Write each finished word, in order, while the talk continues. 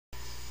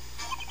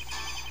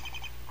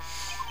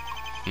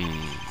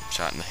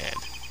Shot in the head.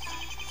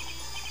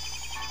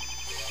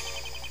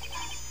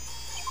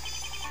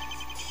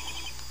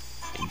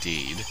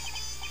 Indeed.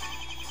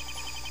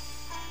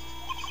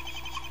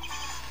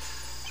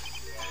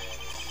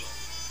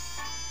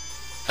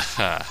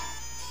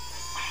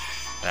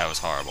 That was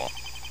horrible.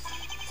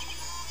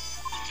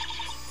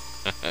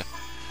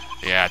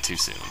 Yeah, too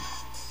soon.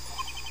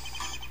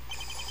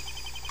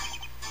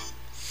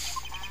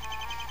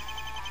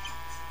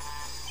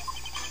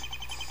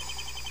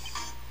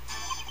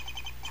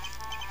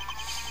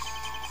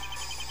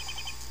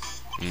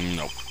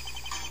 Nope.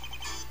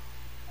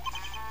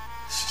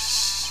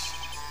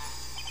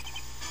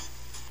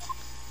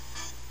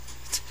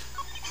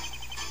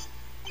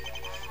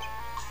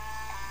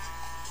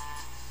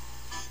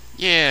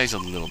 Yeah, he's a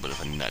little bit of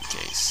a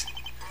nutcase.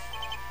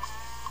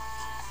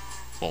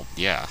 Well,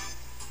 yeah.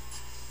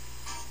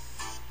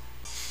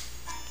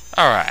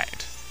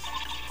 Alright.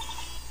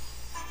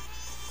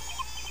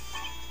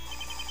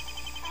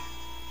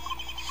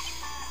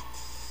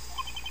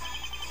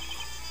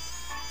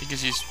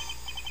 Because he's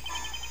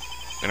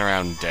been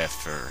around death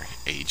for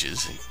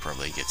ages and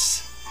probably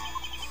gets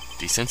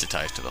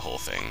desensitized to the whole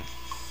thing.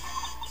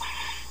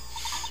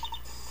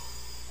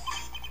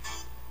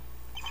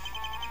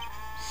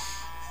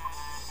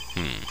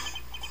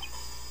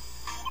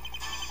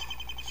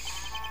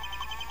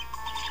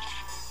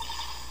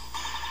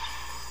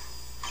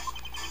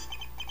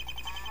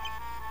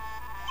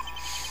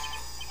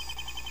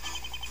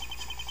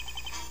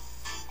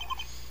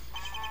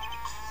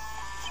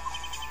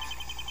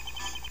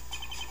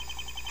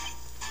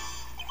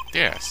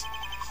 Yes.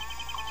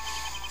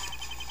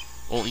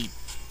 Well, he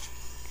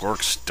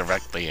works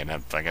directly in a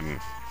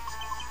fucking...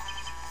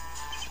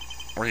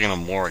 Working in a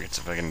morgue, it's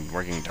fucking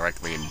working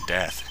directly in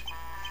death.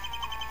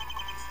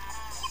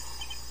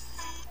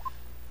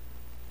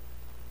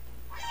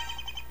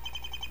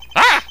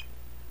 Ah!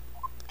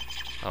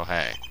 Oh,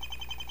 hey.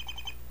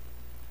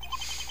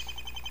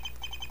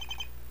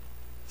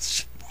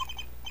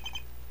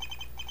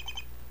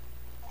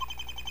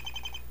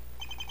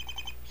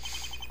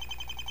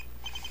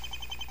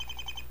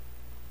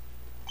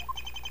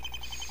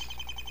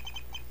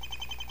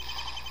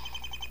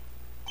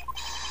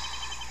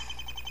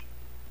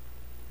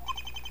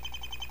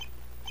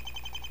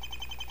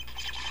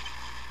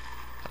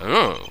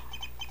 Oh.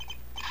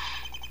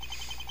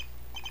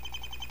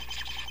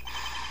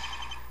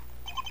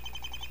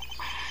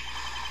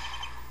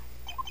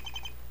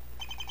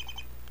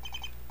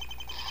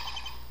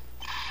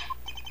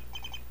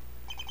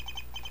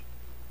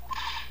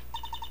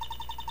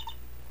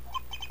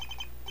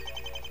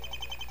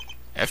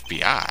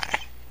 FBI.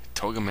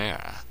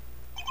 Togamera.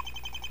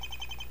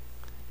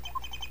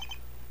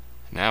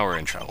 Now we're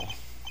in trouble.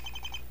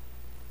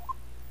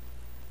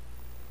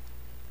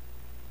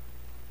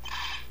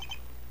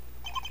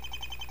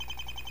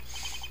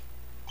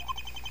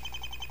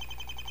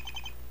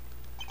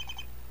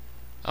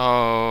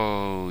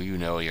 Oh, you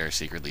know you're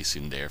secretly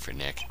soon there for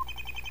Nick.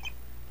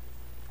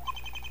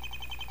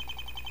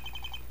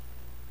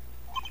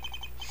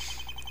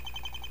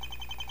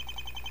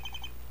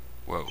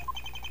 Whoa.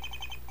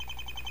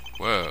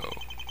 Whoa.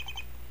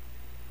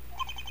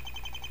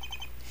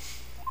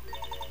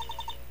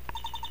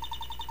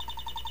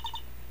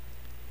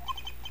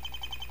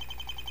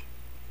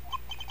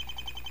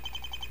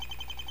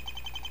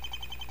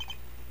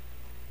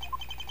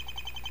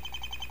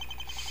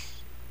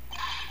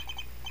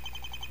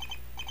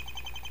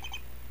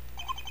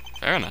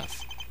 Fair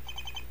enough.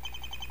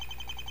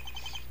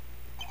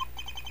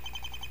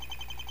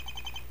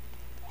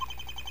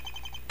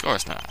 Of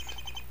course not.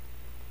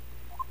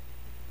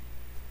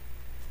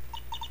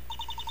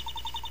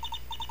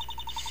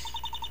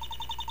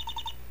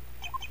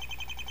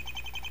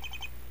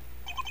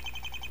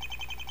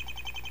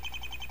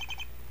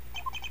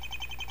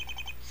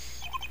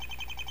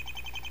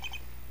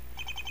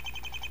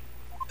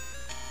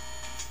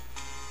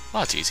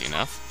 Well, that's easy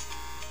enough.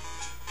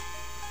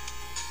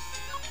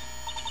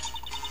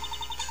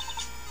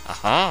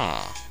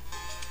 Aha!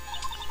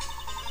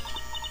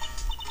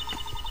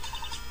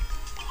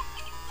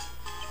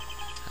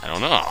 I don't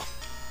know.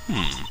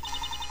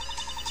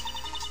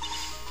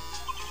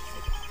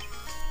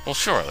 Well,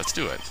 sure, let's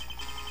do it.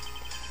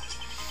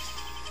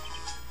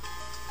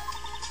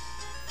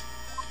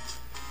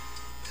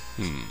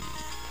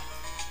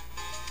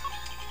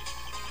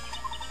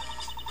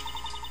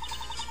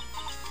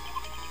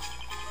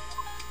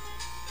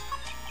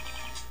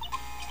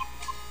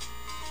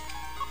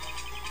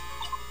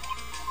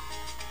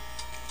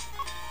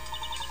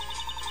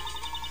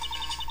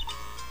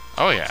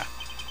 Oh, yeah.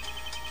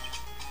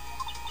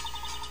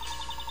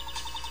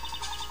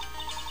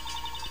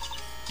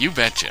 You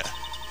betcha.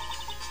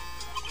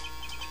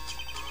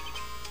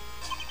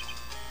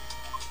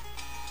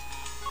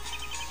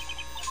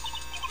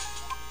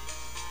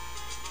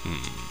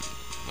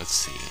 Let's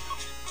see.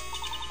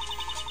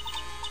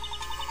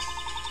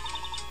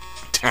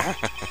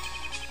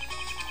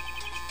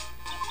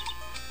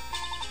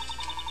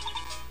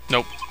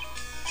 Nope.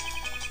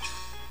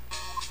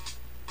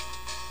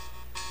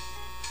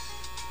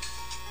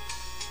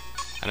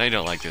 I know you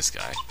don't like this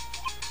guy.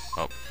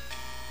 Oh.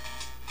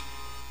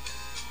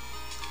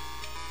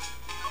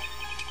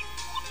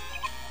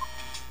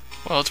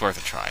 Well, it's worth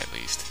a try, at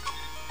least.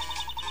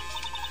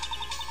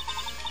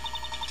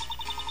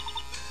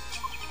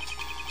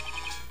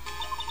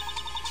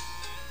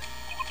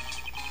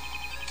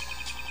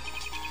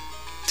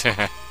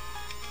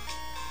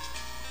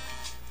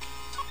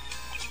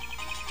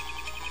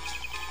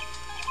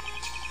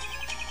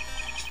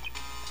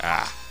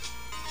 Ah.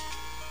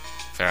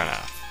 Fair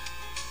enough.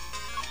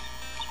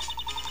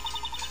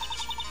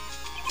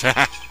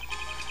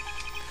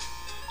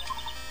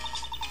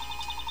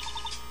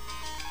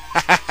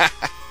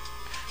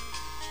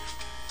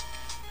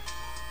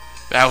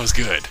 That was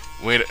good.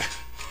 Way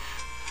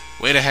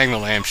to hang the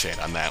lampshade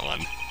on that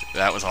one.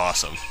 That was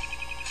awesome.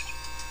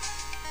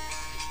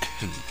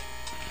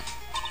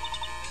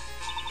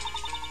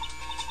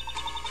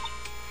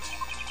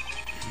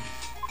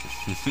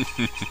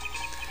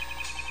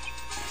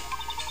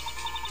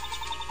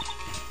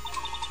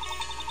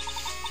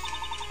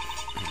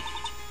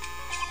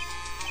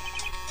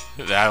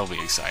 That'll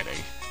be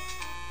exciting.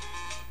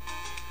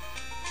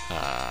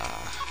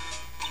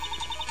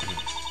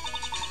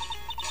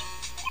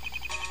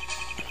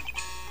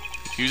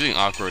 Confusing,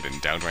 awkward,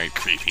 and downright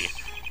creepy.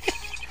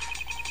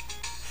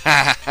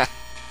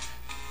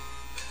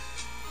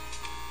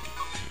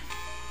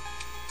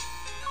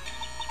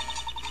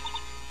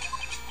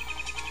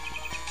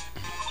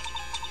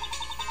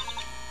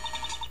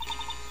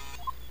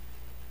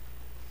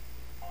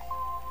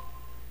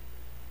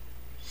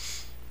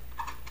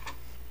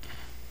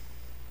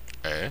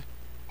 Eh?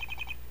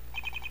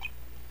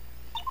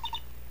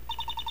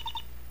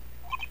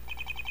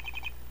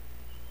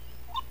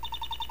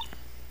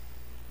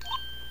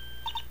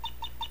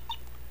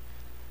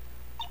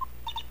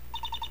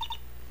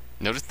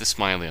 Notice the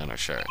smiley on her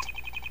shirt.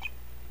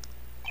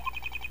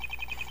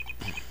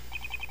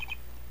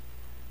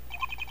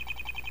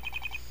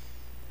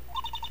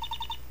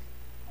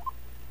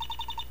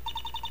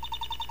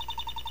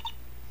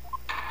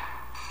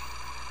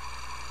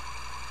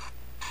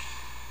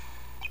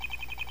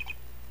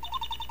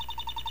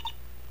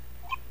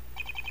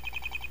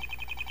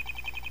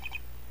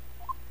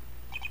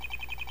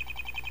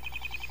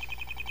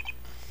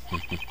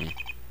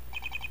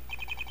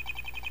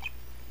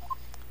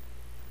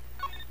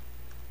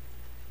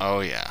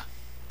 Oh, yeah.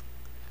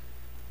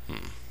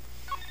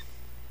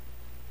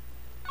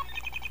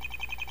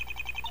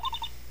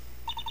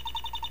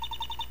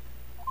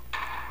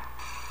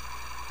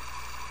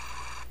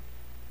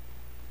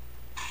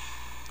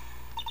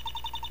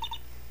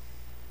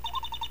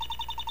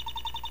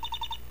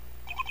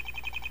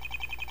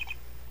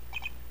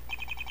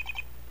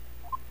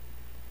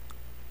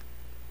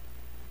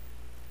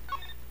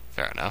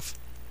 Fair enough.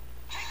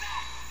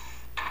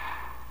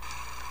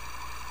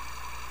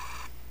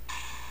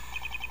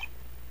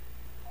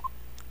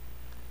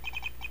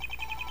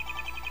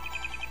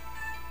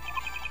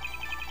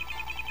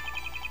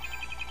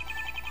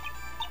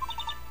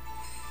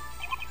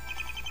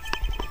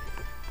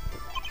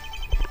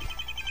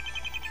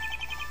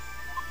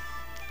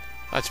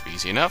 That's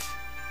easy enough.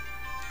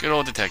 Good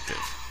old detective.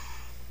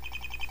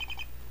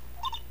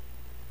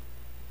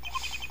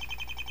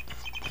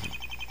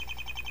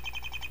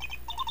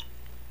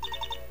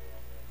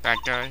 That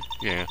guy?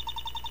 Yeah.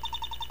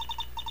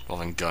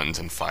 Involving guns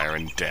and fire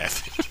and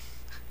death.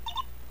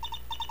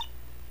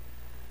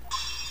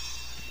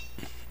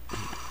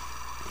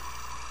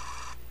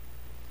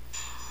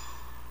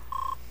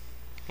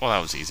 Well,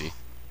 that was easy.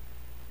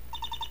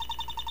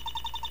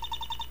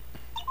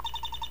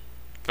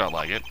 Felt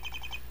like it.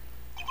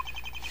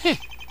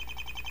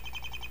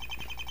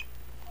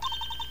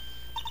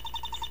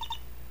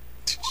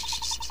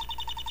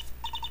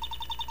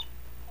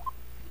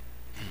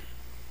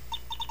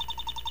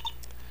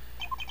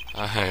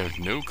 I have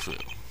no clue.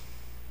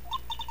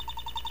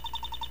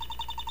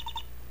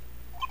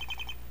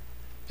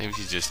 Maybe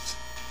she's just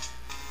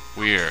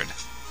weird.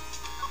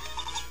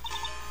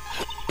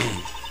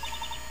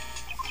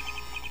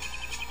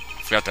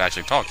 Forgot to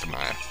actually talk to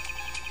Maya.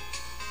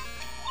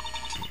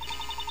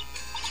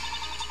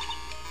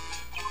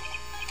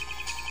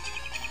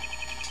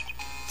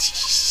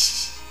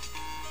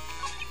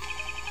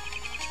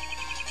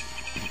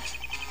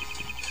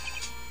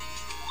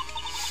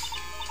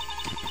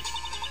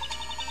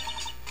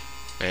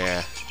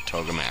 Yeah,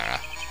 Togamara.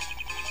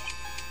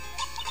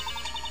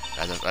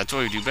 That's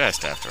what we do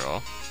best, after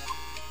all.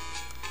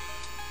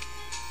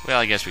 Well,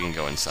 I guess we can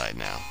go inside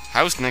now.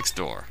 House next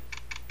door.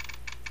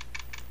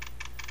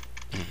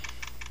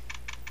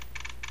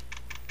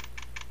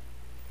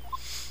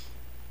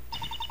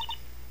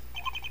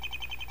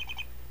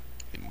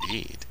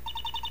 Indeed.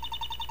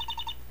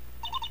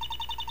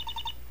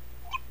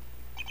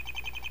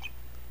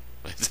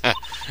 What's that?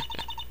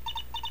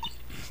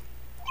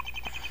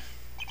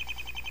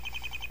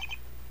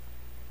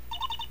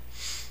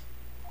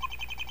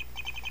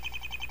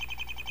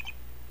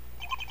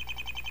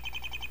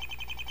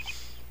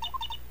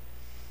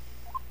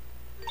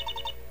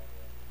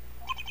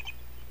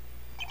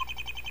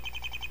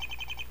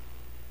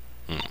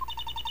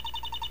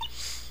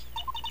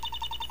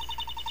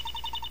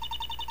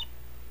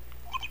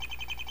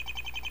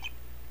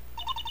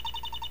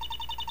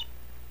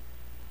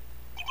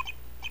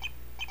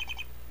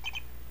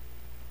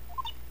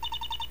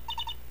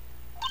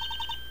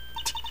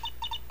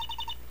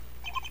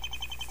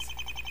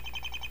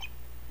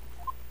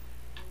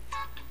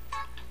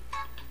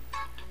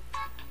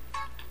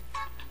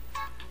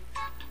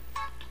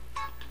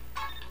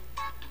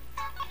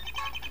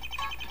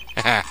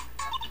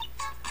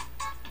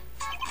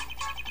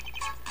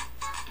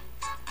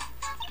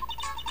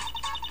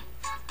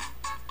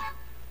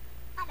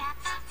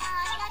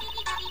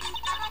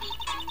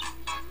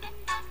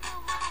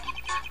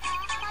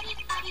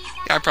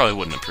 probably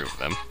wouldn't approve of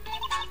them.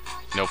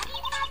 Nope.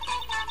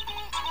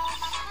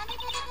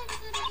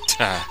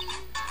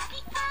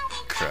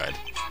 Crud.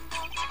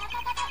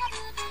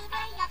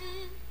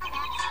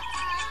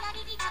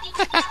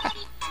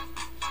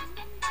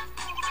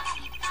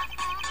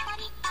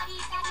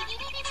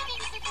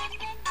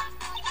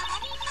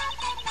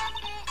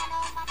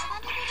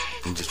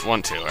 You just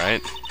want to,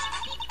 right?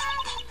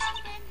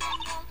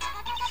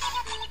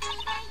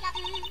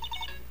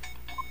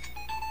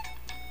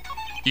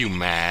 You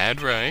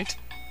mad, right?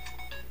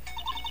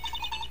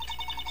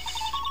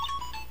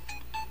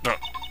 Oh.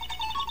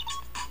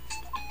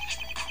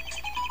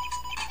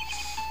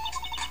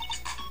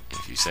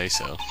 If you say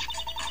so.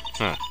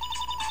 Huh.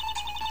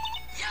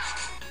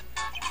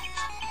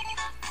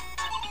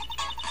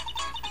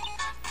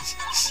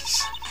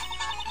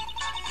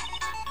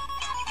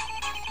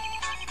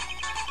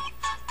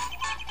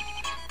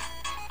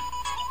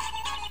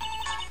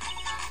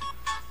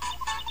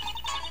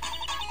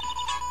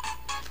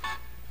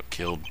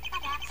 Killed.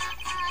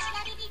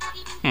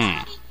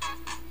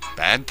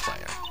 Bad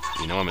player.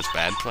 You know him as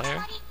bad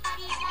player?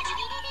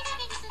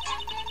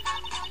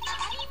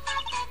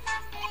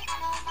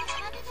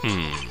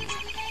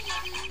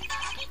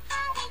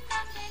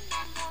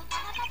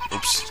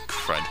 Oops,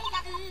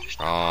 crud.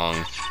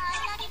 Wrong.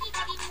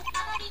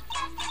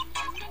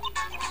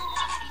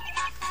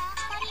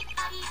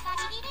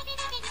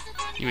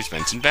 He was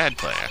mentioned bad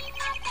player.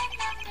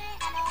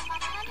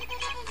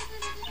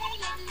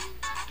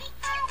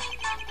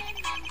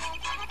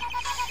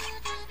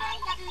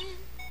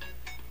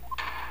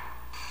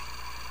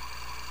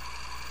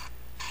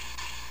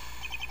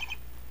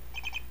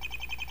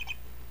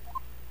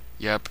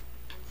 Yep.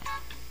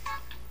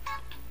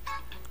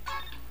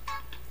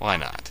 Why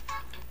not?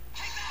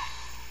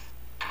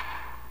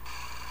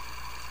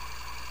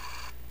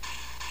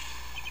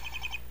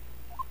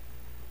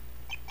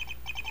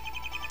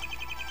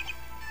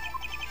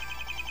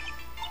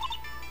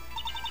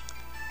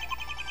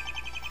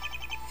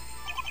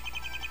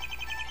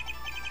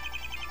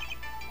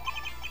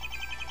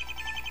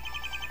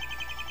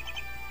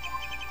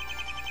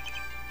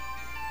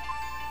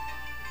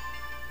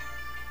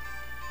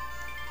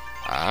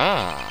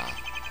 Ah.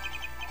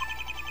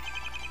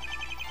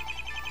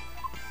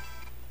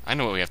 I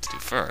know what we have to do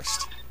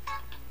first.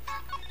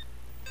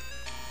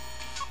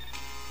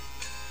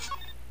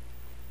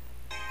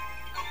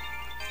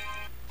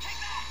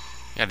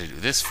 You gotta do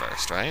this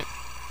first, right?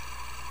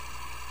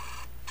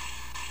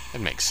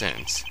 That makes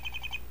sense.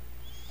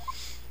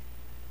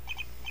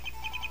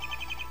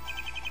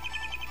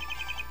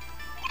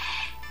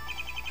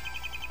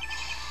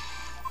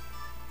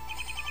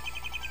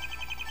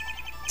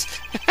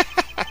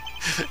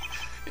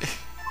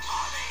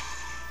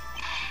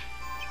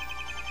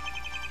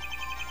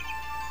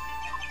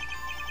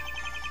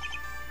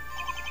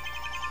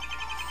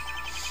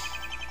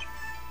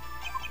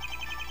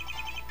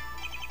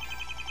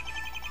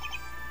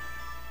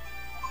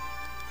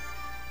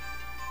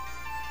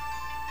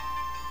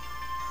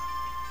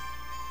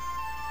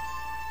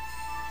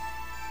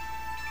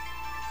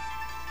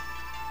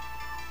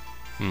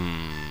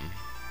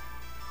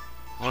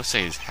 I want to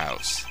say his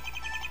house.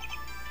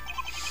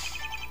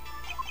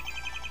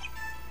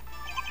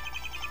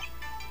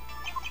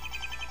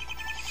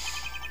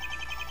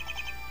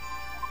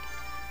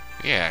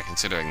 Yeah,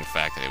 considering the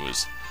fact that it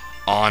was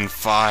on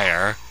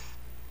fire.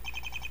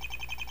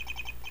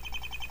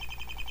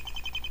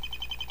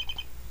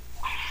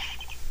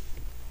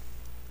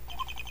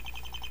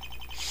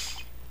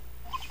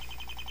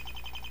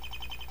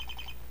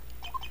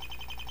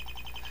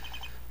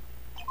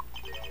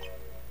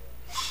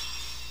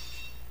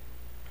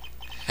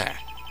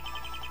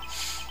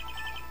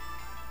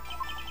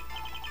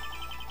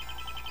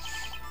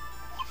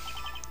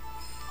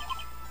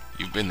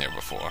 You've been there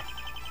before.